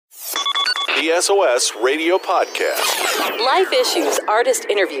PSOS Radio Podcast. Life issues, artist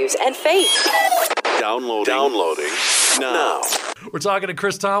interviews, and faith. Downloading now. We're talking to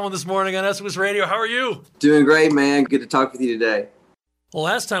Chris Tomlin this morning on SOS Radio. How are you? Doing great, man. Good to talk with you today. Well,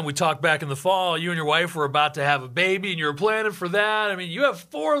 last time we talked back in the fall, you and your wife were about to have a baby, and you were planning for that. I mean, you have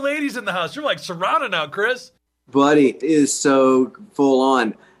 4 ladies in the house. You're like surrounded now, Chris. Buddy, it is so full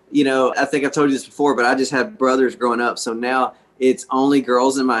on. You know, I think I've told you this before, but I just had brothers growing up. So now it's only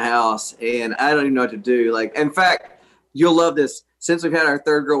girls in my house, and I don't even know what to do. Like, in fact, you'll love this. Since we've had our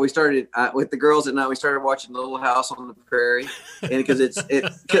third girl, we started with the girls at night. We started watching Little House on the Prairie, and because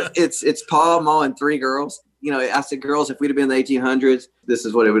it's Pa, Ma, and 3 girls. You know, I said, girls, if we'd have been in the 1800s, this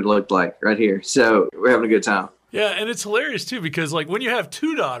is what it would look like right here. So we're having a good time. Yeah, and it's hilarious too because like when you have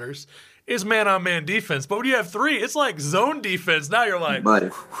 2 daughters, it's man-on-man defense. But when you have 3, it's like zone defense. Now you're like, buddy,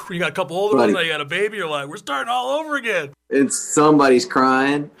 you got a couple older ones, now you got a baby. You're like, we're starting all over again. And somebody's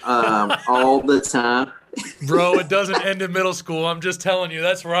crying all the time. Bro, it doesn't end in middle school. I'm just telling you,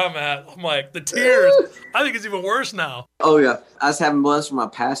 that's where I'm at. I'm like, the tears. I think it's even worse now. Oh, yeah. I was having lunch with my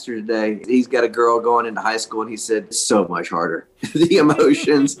pastor today. He's got a girl going into high school, and he said, it's so much harder. The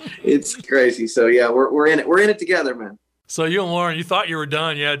emotions, it's crazy. So, yeah, we're in it. We're in it together, man. So you and Lauren, you thought you were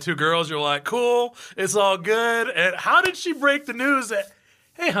done. You had 2 girls. You're like, cool, it's all good. And how did she break the news that,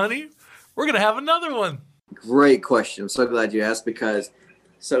 hey, honey, we're going to have another one? Great question. I'm so glad you asked because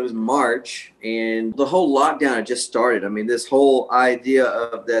so it was March, and the whole lockdown had just started. I mean, this whole idea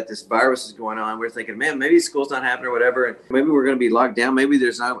of that this virus is going on, we're thinking, man, maybe school's not happening or whatever, and maybe we're going to be locked down. Maybe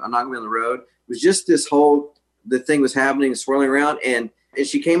I'm not going to be on the road. It was just the thing was happening, swirling around, and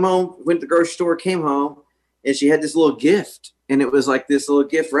she came home, went to the grocery store, came home, and she had this little gift, and it was like this little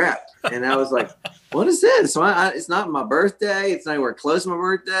gift wrapped. And I was like, what is this? So it's not my birthday. It's not anywhere close to my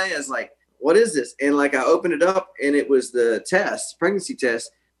birthday. I was like, what is this? And like I opened it up, and it was the pregnancy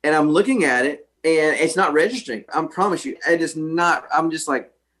test. And I'm looking at it, and it's not registering. I promise you, it is not. I'm just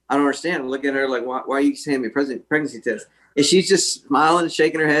like, I don't understand. I'm looking at her like, why are you sending me a pregnancy test? And she's just smiling and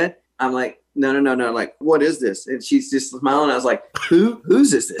shaking her head. I'm like, no. Like, what is this? And she's just smiling. I was like,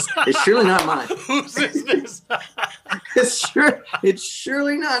 whose is this? It's surely not mine. Whose is this? It's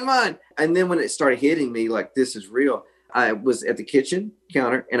surely not mine. And then when it started hitting me, like, this is real. I was at the kitchen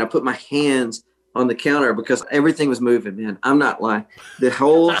counter, and I put my hands on the counter because everything was moving, man. I'm not lying. The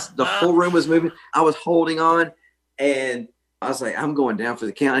whole room was moving. I was holding on, and I was like, I'm going down for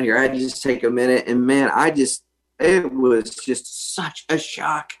the count here. I had to just take a minute, and man, it was just such a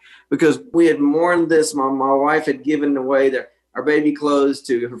shock because we had mourned this. My wife had given away our baby clothes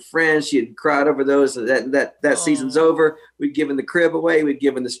to her friends. She had cried over those. That season's over. We'd given the crib away. We'd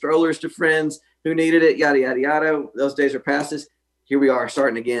given the strollers to friends who needed it, yada, yada, yada. Those days are past us. Here we are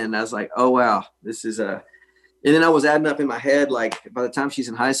starting again. And I was like, oh, wow, this is and then I was adding up in my head, like, by the time she's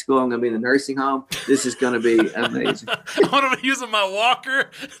in high school, I'm going to be in the nursing home. This is going to be amazing. I'm going to be using my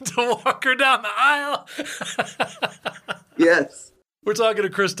walker to walk her down the aisle. Yes. We're talking to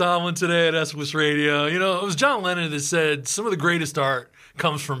Chris Tomlin today at SOS Radio. You know, it was John Lennon that said some of the greatest art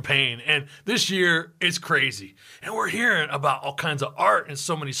comes from pain. And this year, it's crazy. And we're hearing about all kinds of art and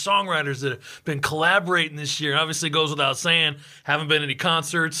so many songwriters that have been collaborating this year. And obviously, it goes without saying, haven't been any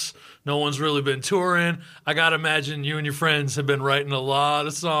concerts. No one's really been touring. I got to imagine you and your friends have been writing a lot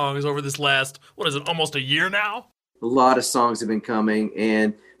of songs over this last, almost a year now? A lot of songs have been coming.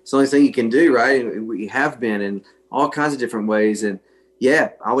 And it's the only thing you can do, right? And we have been in all kinds of different ways. And yeah,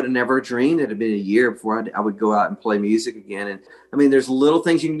 I would have never dreamed it had been a year before I would go out and play music again. And I mean, there's little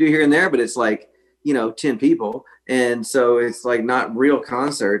things you can do here and there, but it's like, 10 people. And so it's like not real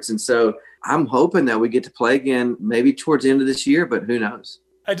concerts. And so I'm hoping that we get to play again, maybe towards the end of this year, but who knows?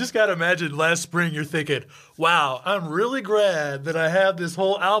 I just got to imagine last spring you're thinking, wow, I'm really glad that I have this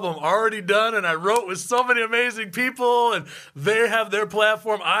whole album already done and I wrote with so many amazing people and they have their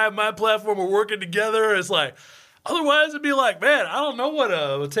platform, I have my platform, we're working together. It's like, otherwise, it'd be like, man, I don't know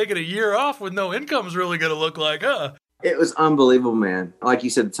what taking a year off with no income is really going to look like, huh? It was unbelievable, man. Like you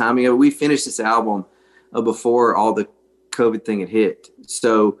said, the timing of it, we finished this album before all the COVID thing had hit.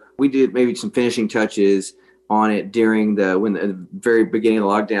 So we did maybe some finishing touches on it during the very beginning of the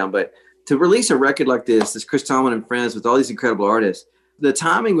lockdown. But to release a record like this Chris Tomlin and Friends with all these incredible artists, the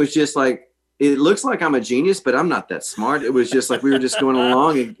timing was just like, it looks like I'm a genius, but I'm not that smart. It was just like we were just going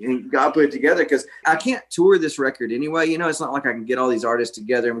along and God put it together because I can't tour this record anyway. It's not like I can get all these artists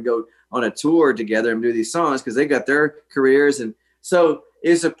together and we go on a tour together and do these songs because they got their careers. And so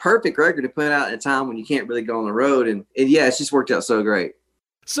it's a perfect record to put out at a time when you can't really go on the road. And yeah, it's just worked out so great.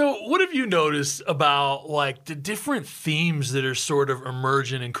 So what have you noticed about like the different themes that are sort of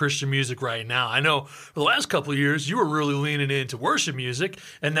emerging in Christian music right now? I know for the last couple of years you were really leaning into worship music,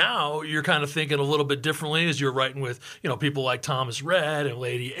 and now you're kind of thinking a little bit differently as you're writing with, people like Thomas Rhett and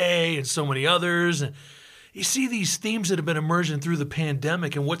Lady A and so many others. And you see these themes that have been emerging through the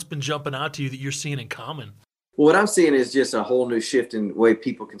pandemic, and what's been jumping out to you that you're seeing in common? Well, what I'm seeing is just a whole new shift in the way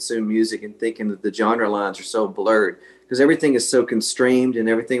people consume music and thinking that the genre lines are so blurred because everything is so constrained and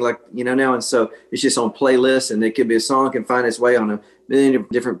everything now. And so it's just on playlists, and it could be a song can find its way on a million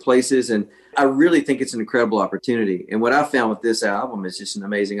different places. And I really think it's an incredible opportunity. And what I found with this album is just an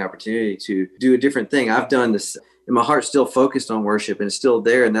amazing opportunity to do a different thing. I've done this, and my heart's still focused on worship, and it's still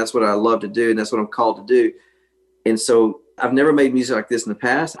there. And that's what I love to do. And that's what I'm called to do. And so I've never made music like this in the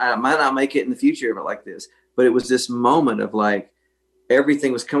past. I might not make it in the future, but like this. But it was this moment of like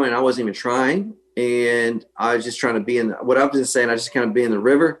everything was coming. I wasn't even trying. And I was just trying to be what I've been saying. I just kind of be in the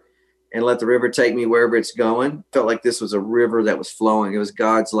river and let the river take me wherever it's going. Felt like this was a river that was flowing. It was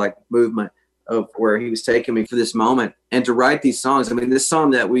God's like movement of where he was taking me for this moment. And to write these songs, I mean, this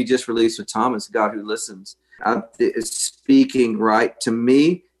song that we just released with Thomas, God Who Listens, is speaking right to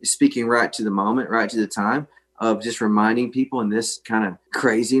me, is speaking right to the moment, right to the time. Of just reminding people in this kind of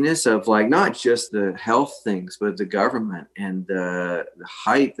craziness of like not just the health things, but the government and the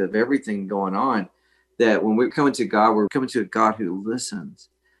height of everything going on, that when we're coming to God, we're coming to a God who listens.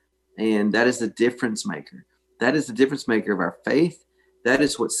 And that is the difference maker. That is the difference maker of our faith. That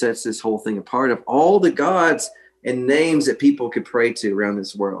is what sets this whole thing apart of all the gods and names that people could pray to around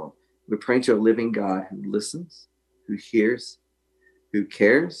this world. We're praying to a living God who listens, who hears, who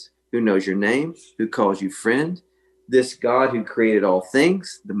cares, who knows your name, who calls you friend, this God who created all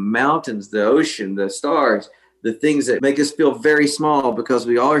things, the mountains, the ocean, the stars, the things that make us feel very small because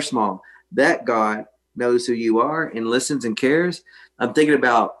we all are small. That God knows who you are and listens and cares. I'm thinking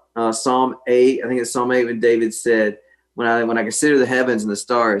about Psalm 8. I think it's Psalm 8 when David said, when I consider the heavens and the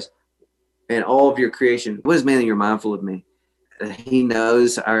stars and all of your creation, what is man that you're mindful of me? He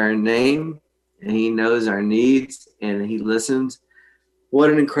knows our name and he knows our needs and he listens. What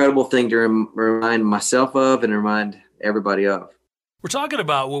an incredible thing to remind myself of and remind everybody of. We're talking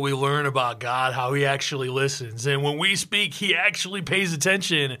about what we learn about God, how he actually listens. And when we speak, he actually pays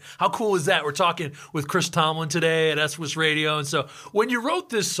attention. How cool is that? We're talking with Chris Tomlin today at SOS Radio. And so when you wrote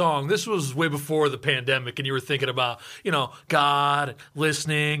this song, this was way before the pandemic, and you were thinking about, God and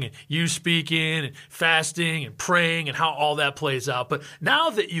listening and you speaking and fasting and praying and how all that plays out. But now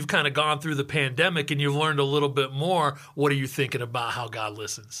that you've kind of gone through the pandemic and you've learned a little bit more, what are you thinking about how God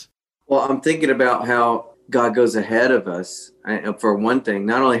listens? Well, I'm thinking about how God goes ahead of us, for one thing,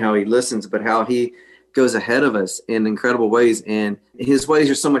 not only how he listens, but how he goes ahead of us in incredible ways. And his ways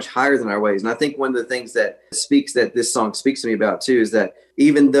are so much higher than our ways. And I think one of the things that this song speaks to me about too, is that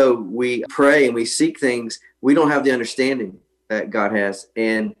even though we pray and we seek things, we don't have the understanding that God has.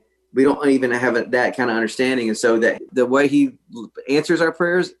 And we don't even have that kind of understanding. And so that the way he answers our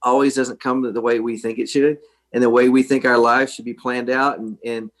prayers always doesn't come the way we think it should. And the way we think our lives should be planned out.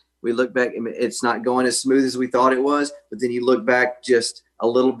 And we look back, it's not going as smooth as we thought it was, but then you look back just a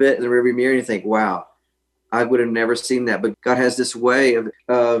little bit in the rearview mirror and you think, wow, I would have never seen that. But God has this way of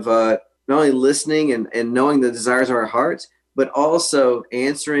not only listening and knowing the desires of our hearts, but also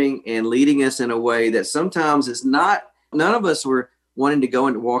answering and leading us in a way that sometimes is not, none of us were wanting to go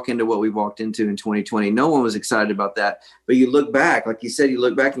and walk into what we walked into in 2020. No one was excited about that. But you look back, like you said, you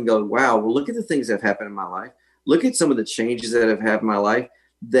look back and go, wow, well, look at the things that have happened in my life. Look at some of the changes that have happened in my life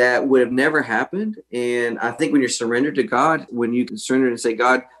that would have never happened. And I think when you're surrendered to God, when you can surrender and say,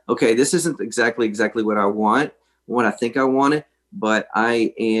 God, okay, this isn't exactly what I want, what I think I wanted, but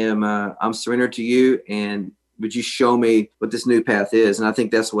I'm surrendered to you. And would you show me what this new path is? And I think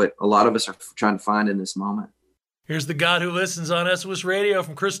that's what a lot of us are trying to find in this moment. Here's the God Who Listens on SOS Radio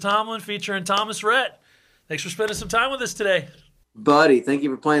from Chris Tomlin featuring Thomas Rhett. Thanks for spending some time with us today. Buddy, thank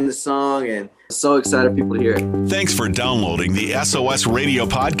you for playing this song, and I'm so excited for people to hear it. Thanks for downloading the SOS Radio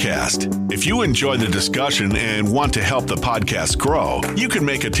podcast. If you enjoy the discussion and want to help the podcast grow, you can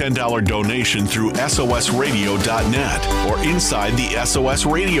make a $10 donation through SOSradio.net or inside the SOS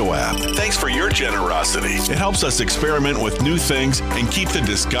Radio app. Thanks for your generosity. It helps us experiment with new things and keep the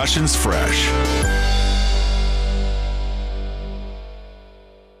discussions fresh.